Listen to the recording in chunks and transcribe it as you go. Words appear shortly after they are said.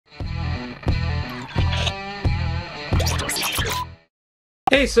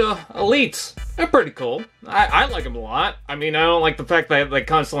Hey, so, elites, they're pretty cool. I like them a lot. I mean, I don't like the fact that they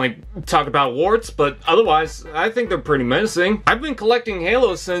constantly talk about warts, but otherwise, I think they're pretty menacing. I've been collecting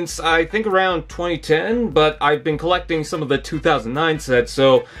Halo since, I think, around 2010, but I've been collecting some of the 2009 sets,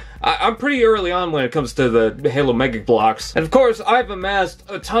 so I'm pretty early on when it comes to the Halo Mega Bloks. And of course, I've amassed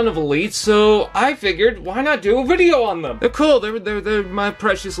a ton of elites, so I figured, why not do a video on them? They're cool, they're my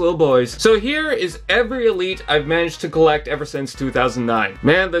precious little boys. So here is every elite I've managed to collect ever since 2009.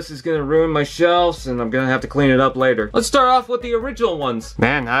 Man, this is gonna ruin my shelves, and I'm gonna have to clean it up later. Let's start off with the original ones.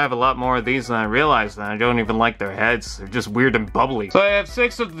 Man, I have a lot more of these than I realized, and I don't even like their heads. They're just weird and bubbly. So I have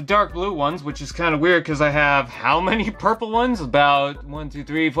 6 of the dark blue ones, which is kind of weird because I have how many purple ones? About 1, 2,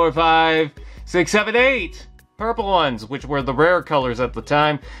 3, 4, 5, 6, 7, 8 purple ones, which were the rare colors at the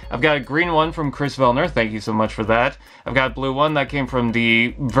time. I've got a green one from Chris Vellner, thank you so much for that. I've got a blue one that came from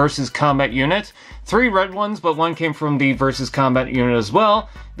the Versus Combat unit. 3 red ones, but 1 came from the Versus Combat unit as well.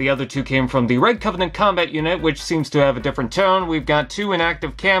 The other 2 came from the Red Covenant Combat unit, which seems to have a different tone. We've got 2 in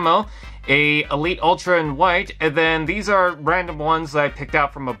active camo, a Elite Ultra in white, and then these are random ones that I picked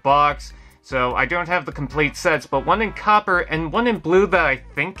out from a box. So I don't have the complete sets, but 1 in copper and 1 in blue that I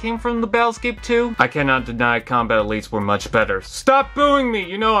think came from the Battlescape 2. I cannot deny combat elites were much better. Stop booing me,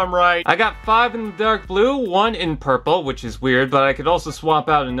 you know I'm right. I got 5 in the dark blue, 1 in purple, which is weird, but I could also swap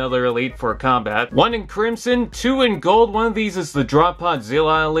out another elite for combat. 1 in crimson, 2 in gold. One of these is the Drop Pod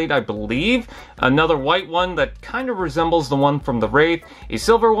Zealot elite, I believe. Another white one that kind of resembles the one from the Wraith. A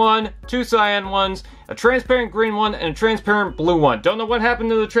silver one, 2 cyan ones, a transparent green one, and a transparent blue one. Don't know what happened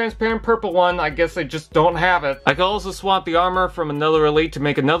to the transparent purple one. I guess they just don't have it. I could also swap the armor from another elite to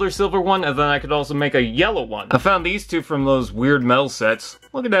make another silver one, and then I could also make a yellow one. I found these 2 from those weird metal sets.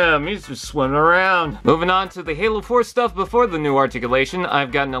 Look at them, he's just swimming around. Moving on to the Halo 4 stuff before the new articulation,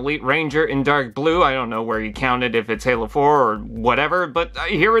 I've got an Elite Ranger in dark blue. I don't know where you count it, if it's Halo 4 or whatever, but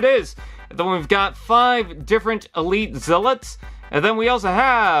here it is. And then we've got 5 different Elite Zealots. And then we also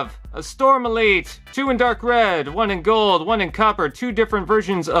have a Storm Elite, 2 in dark red, 1 in gold, 1 in copper, 2 different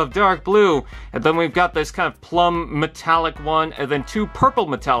versions of dark blue. And then we've got this kind of plum metallic one, and then 2 purple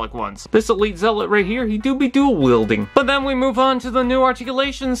metallic ones. This Elite Zealot right here, he do be dual wielding. But then we move on to the new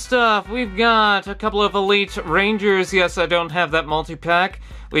articulation stuff. We've got a couple of Elite Rangers. Yes, I don't have that multi-pack.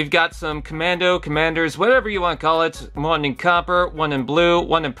 We've got some commanders, whatever you want to call it. 1 in copper, 1 in blue,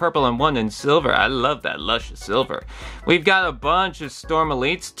 1 in purple, and 1 in silver. I love that luscious silver. We've got a bunch of Storm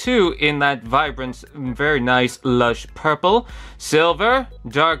Elites, 2 in that vibrant, very nice, lush purple, silver,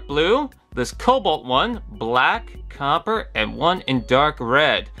 dark blue, this cobalt one, black, copper, and 1 in dark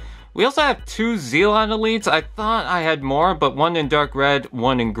red. We also have 2 Zealot Elites. I thought I had more, but 1 in dark red,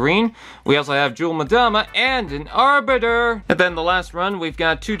 1 in green. We also have Jewel Madama and an Arbiter. And then the last run, we've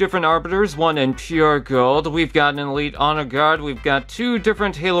got 2 different Arbiters, 1 in pure gold. We've got an Elite Honor Guard. We've got 2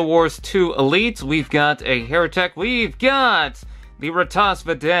 different Halo Wars 2 Elites. We've got a Heretic. We've got the Ratas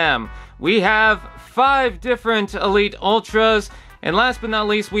Vadam. We have 5 different Elite Ultras. And last but not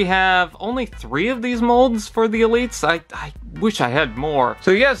least, we have only 3 of these molds for the elites. I wish I had more. So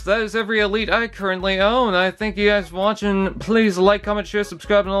yes, that is every elite I currently own. I thank you guys for watching. Please like, comment, share,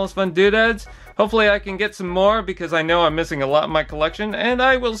 subscribe, and all those fun doodads. Hopefully I can get some more because I know I'm missing a lot in my collection. And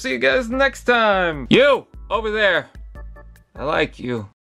I will see you guys next time. You! Over there! I like you.